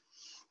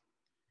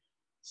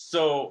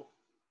 So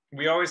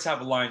we always have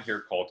a line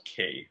here called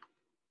K.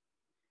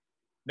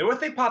 Now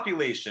with a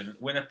population,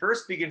 when it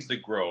first begins to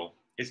grow,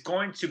 it's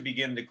going to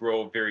begin to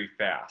grow very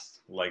fast,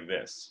 like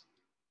this.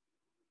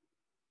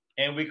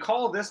 And we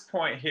call this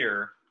point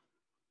here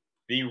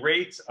the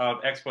rate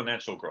of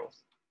exponential growth.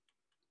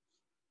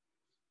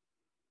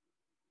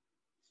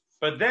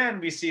 But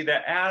then we see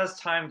that as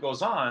time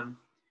goes on,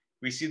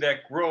 we see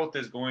that growth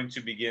is going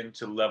to begin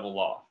to level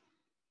off.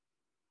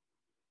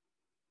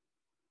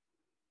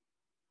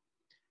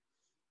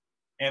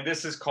 And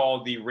this is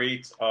called the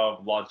rate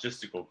of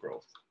logistical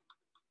growth.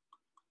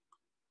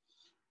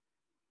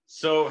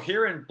 So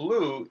here in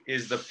blue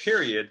is the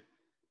period,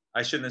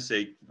 I shouldn't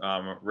say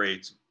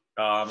rate,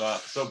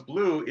 So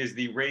blue is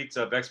the rate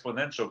of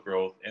exponential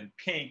growth, and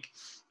pink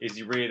is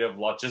the rate of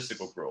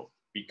logistical growth,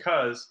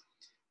 because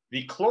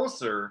the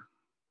closer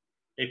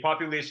a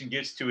population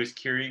gets to its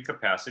carrying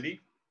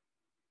capacity,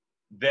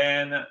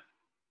 then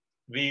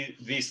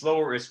the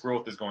slower its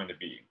growth is going to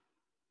be.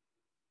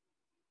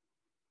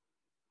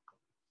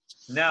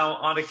 Now,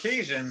 on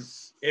occasion,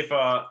 if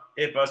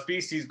a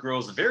species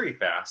grows very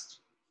fast,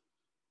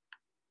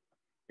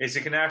 it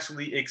can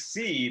actually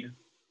exceed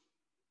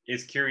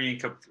its carrying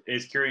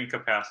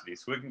capacity.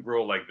 So it can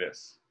grow like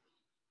this.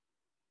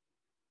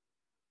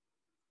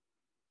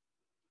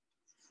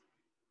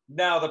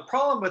 Now, the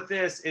problem with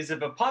this is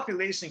if a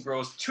population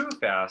grows too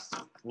fast,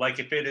 like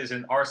if it is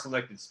an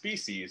R-selected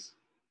species,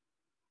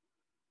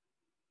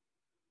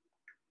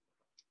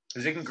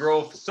 is it can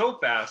grow so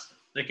fast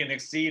it can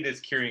exceed its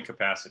carrying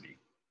capacity.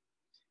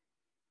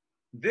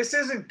 This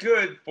isn't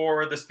good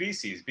for the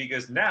species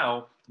because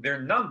now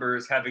their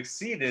numbers have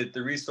exceeded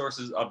the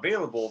resources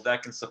available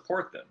that can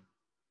support them.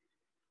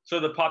 So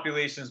the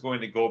population is going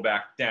to go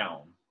back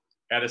down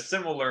at a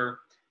similar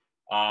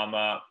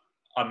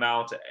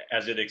amount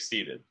as it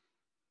exceeded.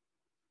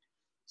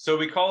 So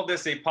we call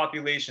this a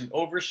population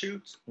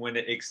overshoot when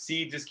it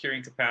exceeds its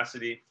carrying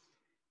capacity,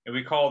 and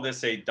we call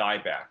this a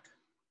dieback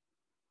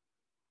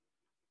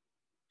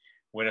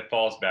when it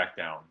falls back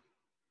down.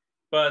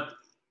 But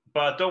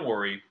don't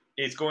worry,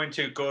 it's going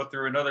to go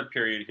through another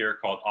period here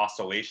called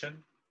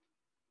oscillation,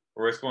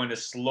 where it's going to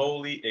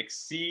slowly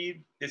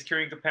exceed its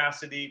carrying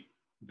capacity,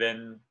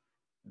 then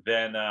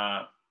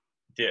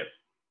dip,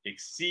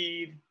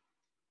 exceed,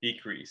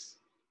 decrease,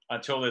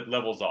 until it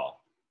levels off.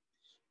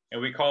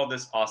 And we call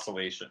this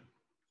oscillation.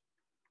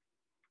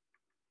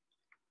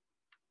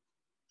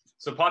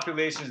 So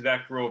populations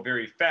that grow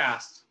very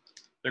fast,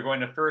 they're going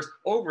to first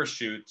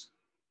overshoot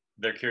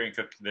their carrying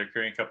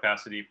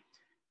capacity,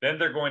 then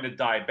they're going to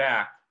die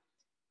back,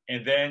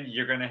 and then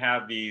you're going to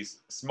have these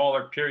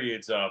smaller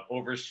periods of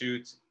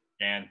overshoot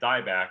and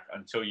die back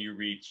until you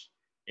reach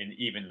an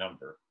even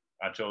number,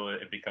 until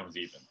it becomes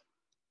even.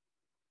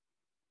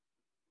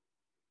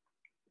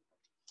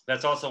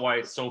 That's also why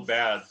it's so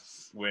bad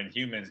when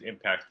humans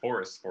impact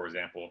forests, for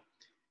example,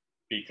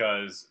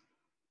 because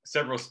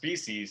several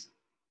species,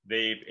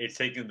 it's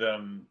taken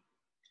them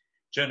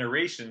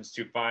generations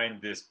to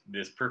find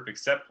this perfect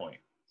set point.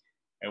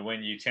 And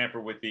when you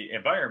tamper with the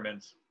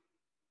environment,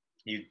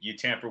 you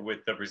tamper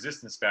with the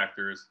resistance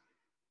factors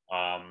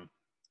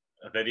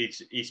that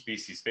each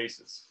species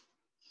faces.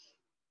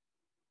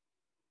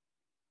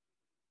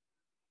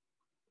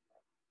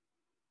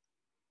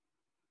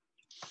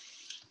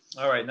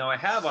 All right, now I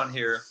have on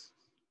here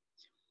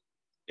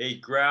a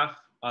graph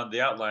on the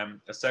outline,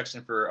 a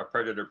section for a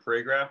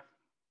predator-prey graph.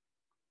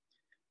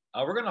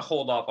 We're going to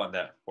hold off on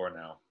that for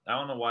now. I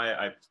don't know why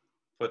I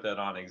put that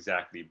on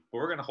exactly, but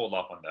we're going to hold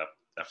off on that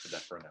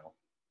for now.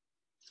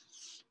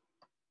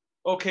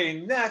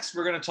 Okay, next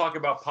we're going to talk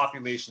about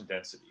population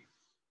density.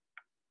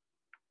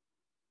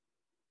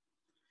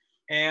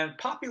 And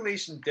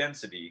population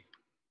density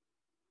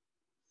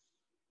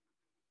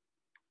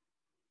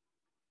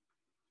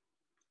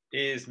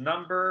is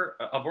number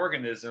of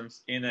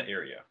organisms in an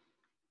area.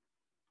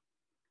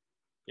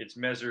 It's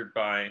measured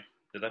by,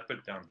 did I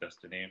put down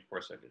density? Of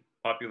course I did.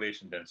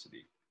 Population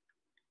density.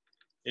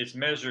 It's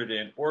measured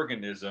in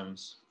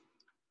organisms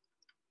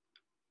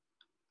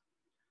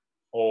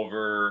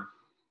over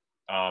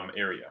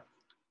area.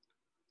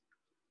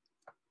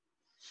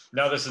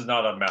 Now, this is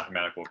not a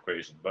mathematical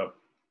equation, but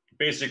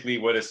basically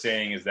what it's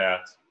saying is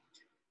that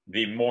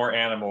the more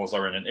animals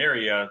are in an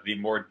area, the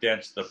more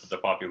dense the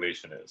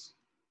population is.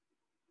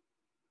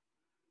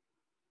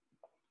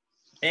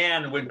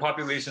 And when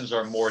populations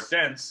are more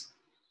dense,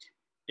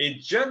 it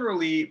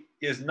generally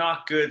is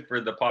not good for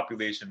the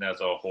population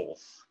as a whole.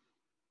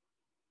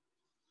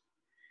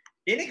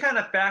 Any kind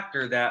of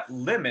factor that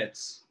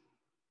limits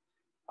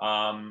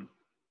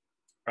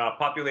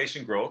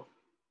population growth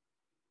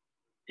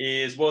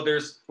is, well,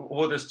 there's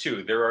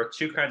two. There are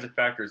two kinds of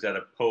factors that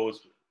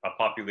oppose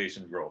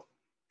population growth.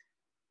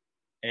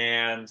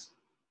 And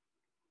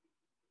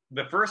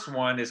the first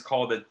one is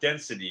called a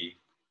density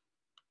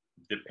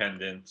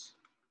dependent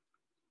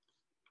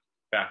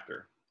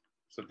factor.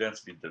 So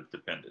density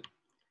dependent.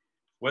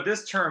 What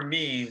this term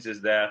means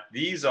is that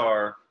these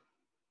are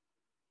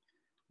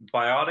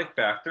biotic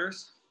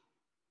factors,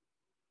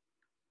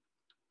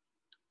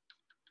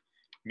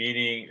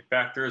 meaning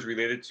factors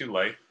related to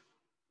life,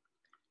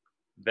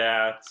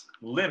 that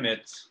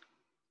limit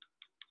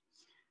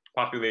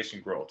population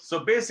growth. So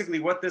basically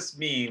what this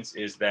means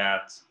is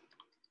that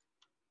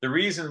the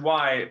reason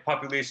why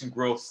population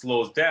growth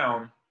slows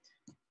down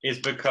is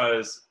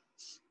because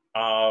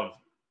of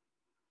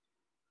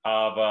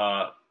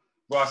well,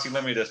 actually,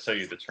 let me just tell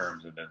you the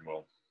terms, and then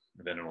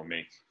it will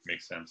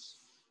make sense.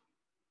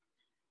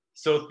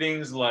 So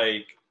things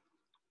like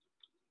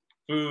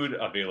food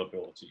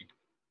availability,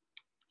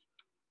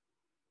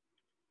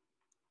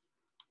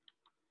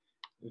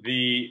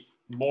 the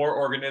more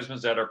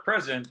organisms that are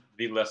present,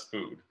 the less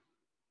food.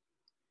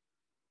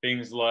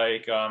 Things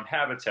like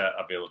habitat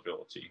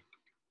availability,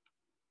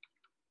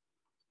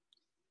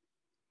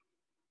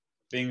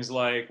 things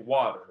like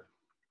water,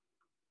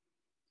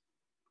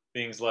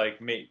 things like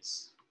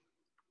mates,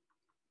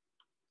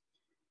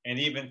 and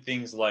even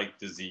things like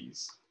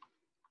disease.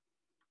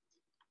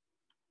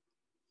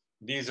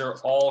 These are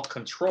all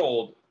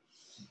controlled,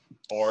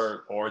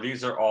 or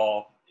these are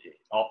all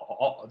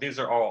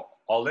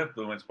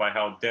influenced by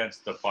how dense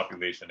the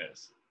population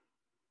is.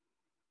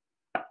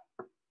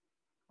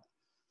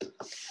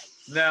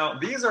 Now,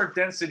 these are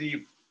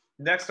density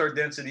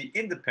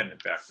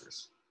independent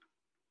factors.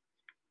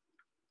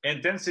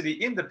 And density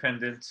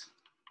independent,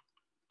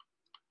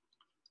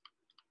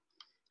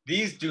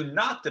 these do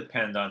not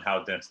depend on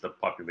how dense the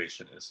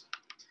population is.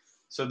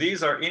 So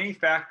these are any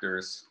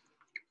factors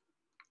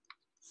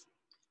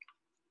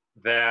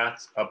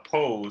that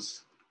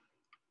oppose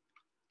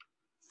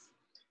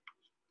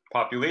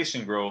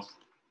population growth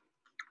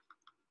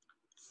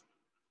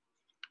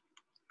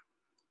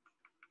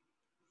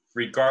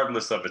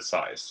regardless of its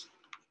size.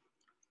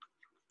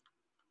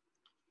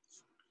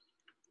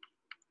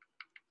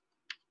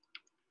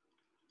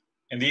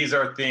 And these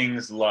are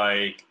things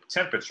like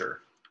temperature,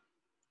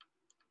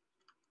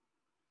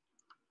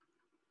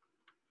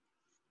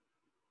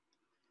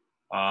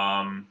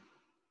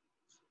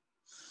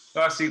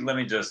 actually, let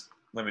me just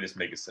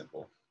make it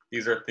simple.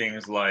 These are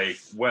things like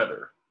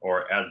weather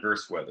or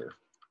adverse weather.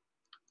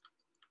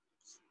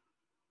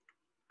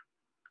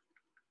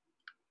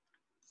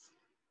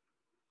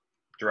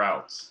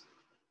 Droughts.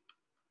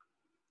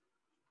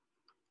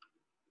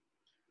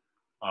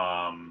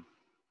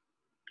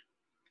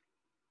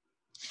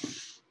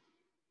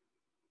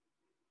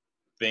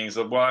 Things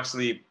of, well,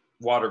 actually,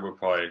 water would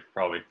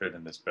probably fit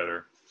in this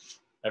better.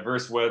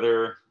 Adverse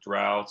weather,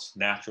 droughts,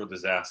 natural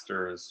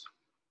disasters.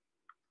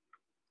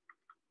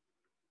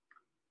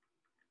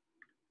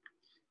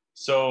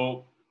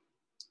 So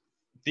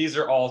these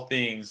are all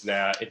things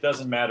that it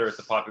doesn't matter if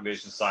the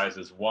population size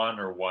is 1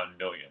 or 1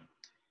 million.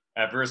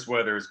 Adverse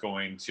weather is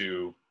going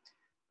to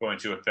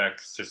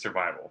affect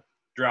survival.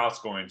 Droughts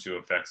going to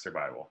affect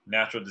survival.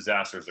 Natural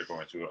disasters are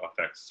going to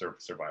affect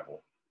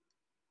survival.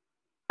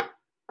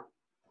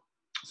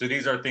 So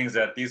these are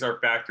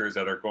factors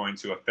that are going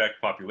to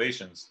affect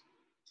population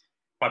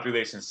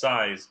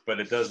size, but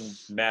it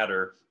doesn't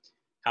matter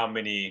how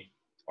many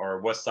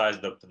or what size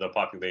the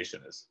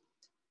population is.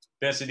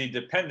 Density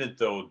dependent,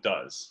 though,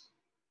 does,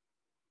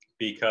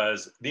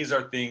 because these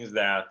are things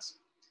that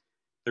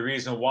the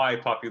reason why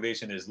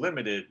population is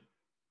limited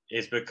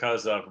is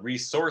because of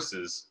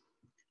resources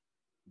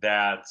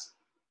that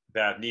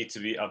need to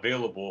be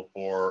available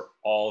for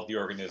all the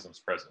organisms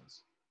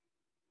present.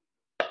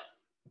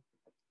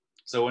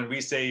 So when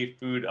we say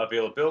food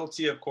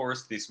availability, of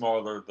course, the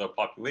smaller the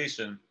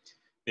population,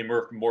 the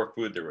more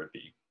food there would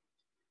be.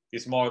 The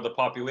smaller the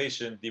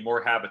population, the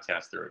more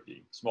habitats there would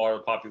be. Smaller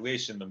the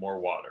population, the more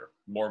water,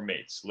 more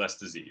mates, less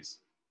disease.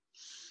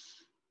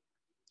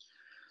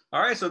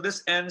 All right, so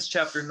this ends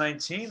chapter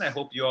 19. I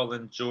hope you all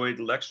enjoyed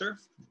the lecture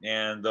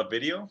and the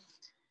video.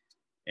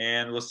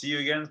 And we'll see you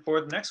again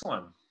for the next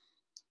one.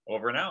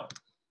 Over and out.